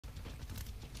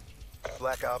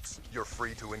Black Ops, you're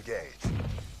free to engage.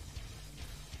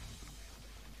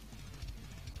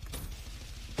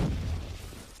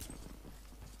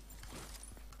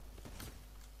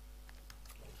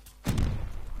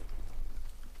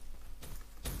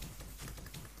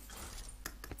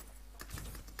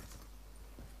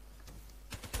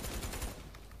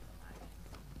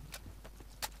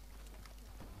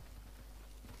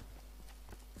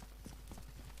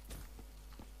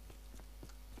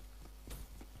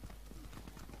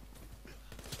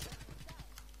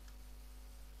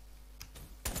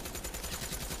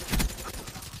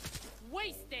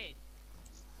 Wasted!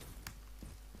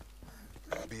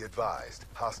 Be advised,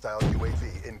 hostile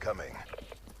UAV incoming.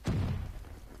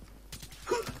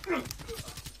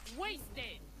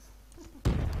 Wasted!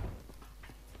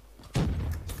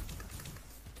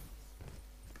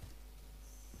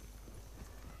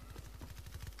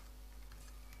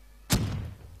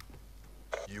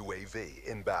 UAV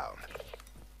inbound.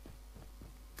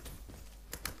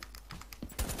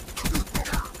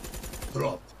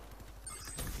 Dropped.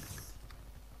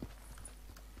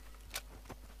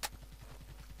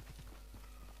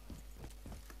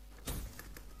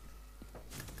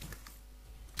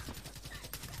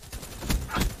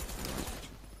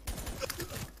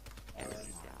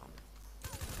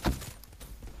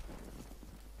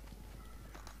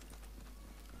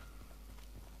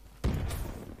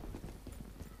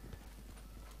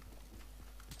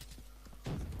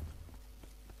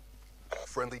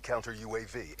 Friendly counter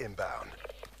UAV inbound.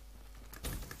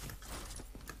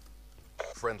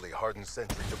 Friendly hardened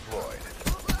sentry deployed.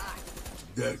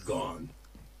 They're gone.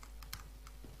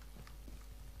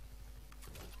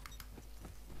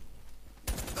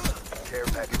 Care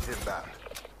package inbound.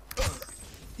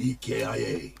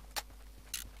 EKIA.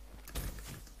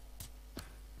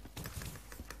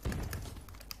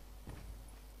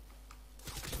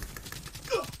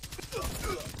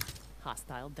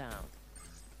 Hostile down.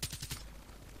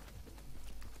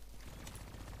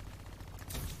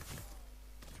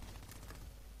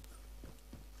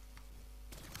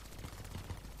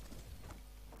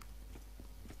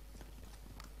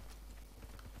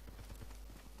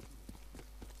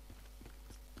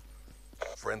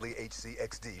 Friendly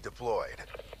HCXD deployed.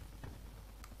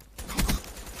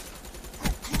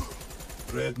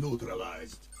 Red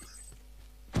neutralized.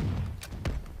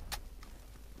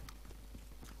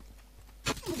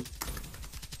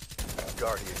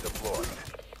 Guardian deployed.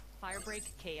 Firebreak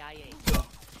KIA.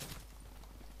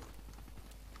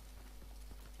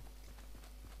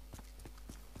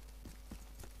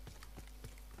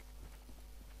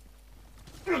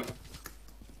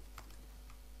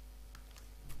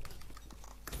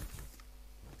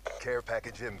 Care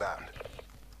package inbound.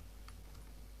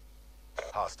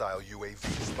 Hostile UAV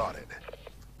spotted.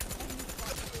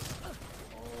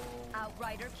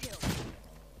 Outrider kill.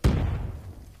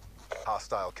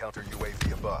 Hostile counter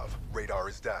UAV above. Radar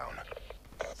is down.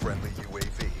 Friendly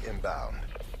UAV inbound.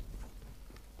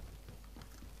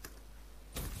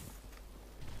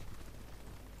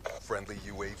 Friendly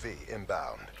UAV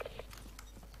inbound.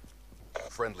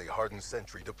 Friendly hardened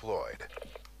sentry deployed.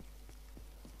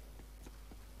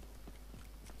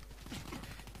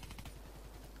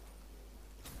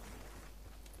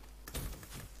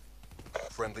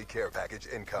 Friendly care package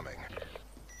incoming.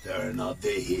 Turn up the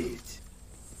heat.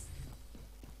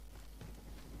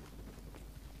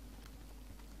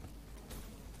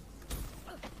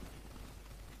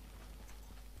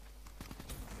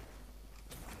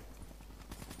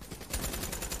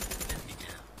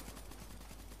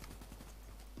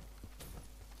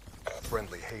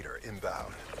 Friendly hater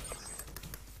inbound.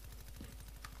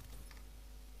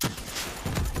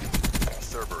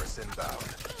 Cerberus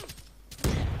inbound.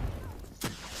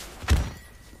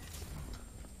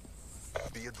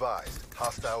 Be advised,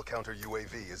 hostile counter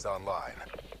UAV is online.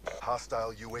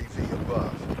 Hostile UAV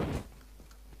above.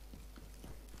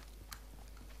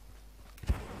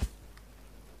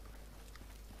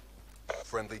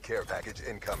 Friendly care package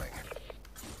incoming.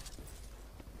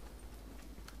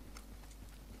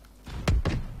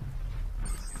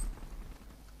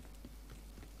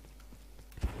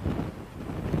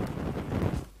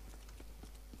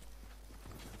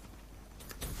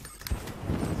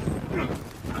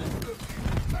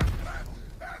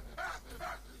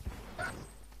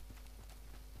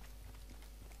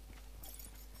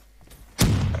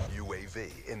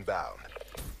 UAV inbound.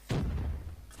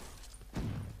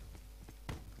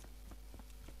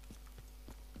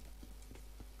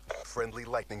 Friendly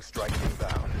lightning strike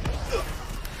inbound.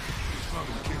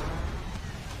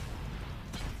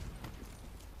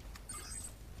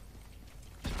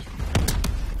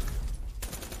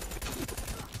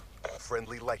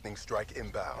 Friendly lightning strike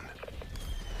inbound.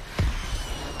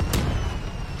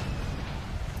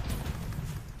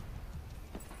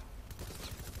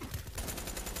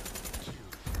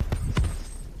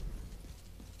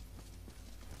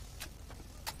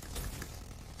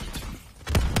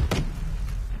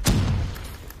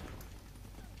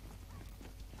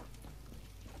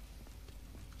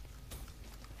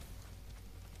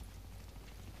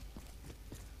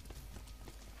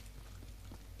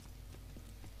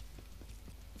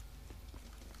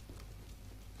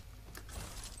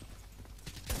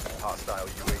 Hostile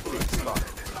UAV spotted.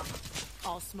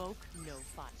 All smoke, no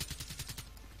fire.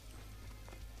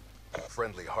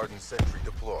 Friendly hardened sentry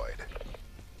deployed.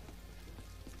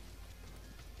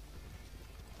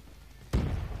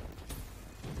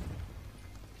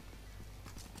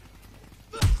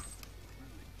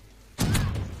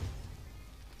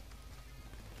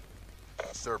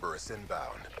 Cerberus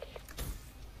inbound.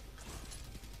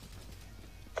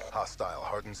 Hostile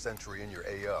hardened sentry in your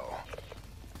AO.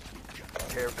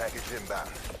 Care package inbound.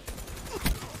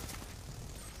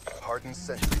 Hardened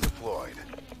sentry deployed.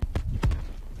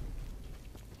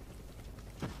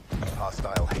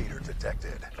 Hostile hater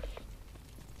detected.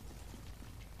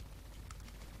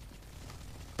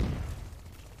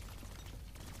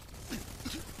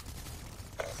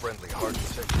 Friendly hardened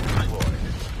sentry deployed.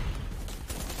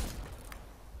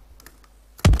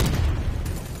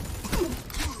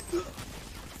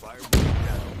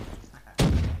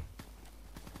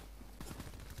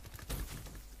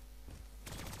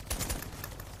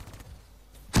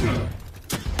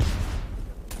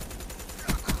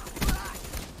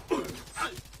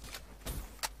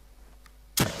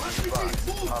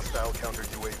 Hostile counter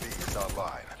UAV is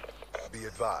online. Be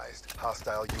advised,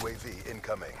 hostile UAV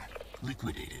incoming.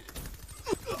 Liquidated.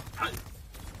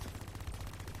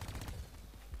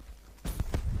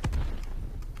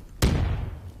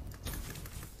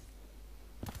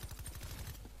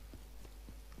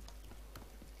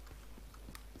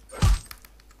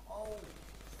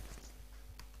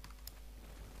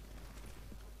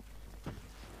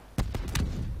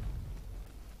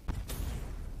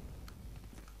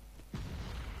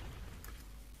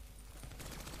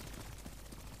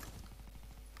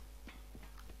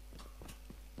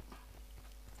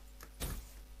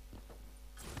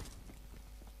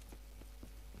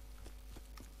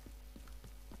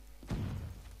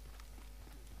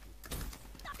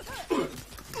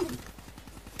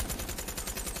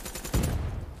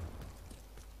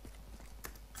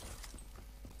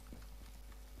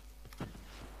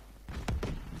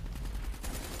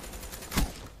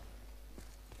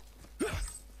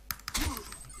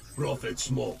 Prophet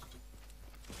smoked.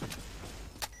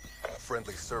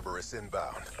 Friendly Cerberus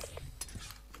inbound.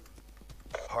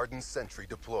 Hardened sentry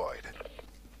deployed.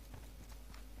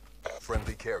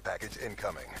 Friendly care package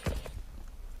incoming.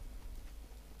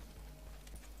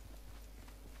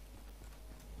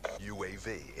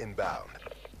 UAV inbound.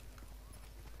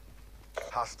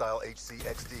 Hostile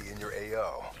HCXD in your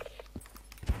AO.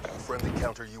 Friendly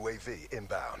counter UAV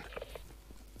inbound.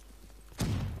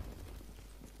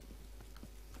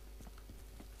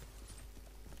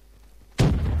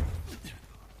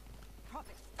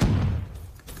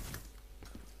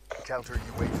 Counter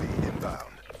UAV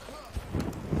inbound.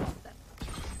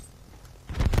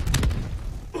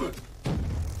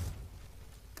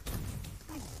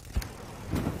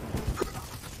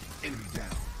 Enemy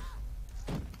down.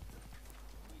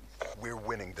 We're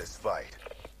winning this fight.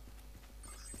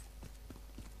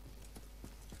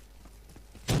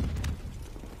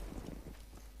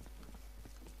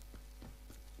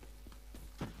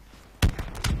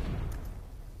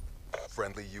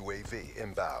 Friendly UAV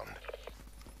inbound.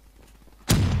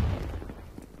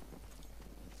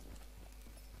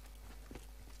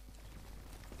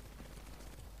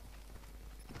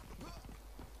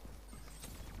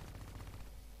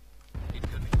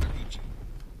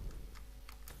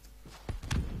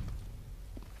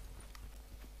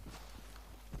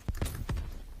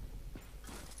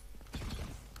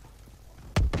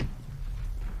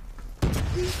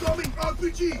 Incoming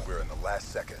RPG! We're in the last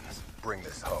seconds. Bring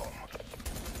this home.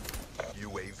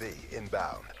 UAV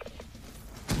inbound.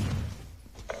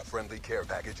 Friendly care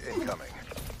package incoming.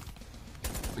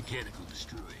 Mechanical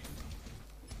destroyed.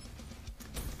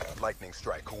 Lightning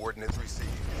strike coordinates received.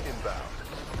 Inbound.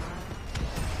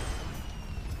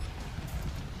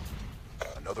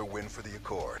 Another win for the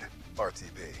Accord.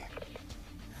 RTB.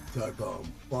 TACOM,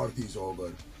 party's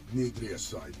over. Need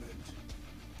reassignment.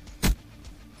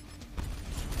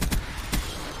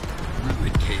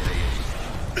 Ruin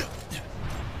KIA.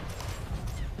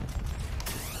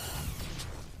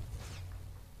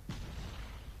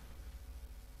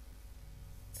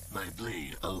 My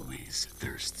blade always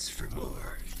thirsts for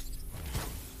more.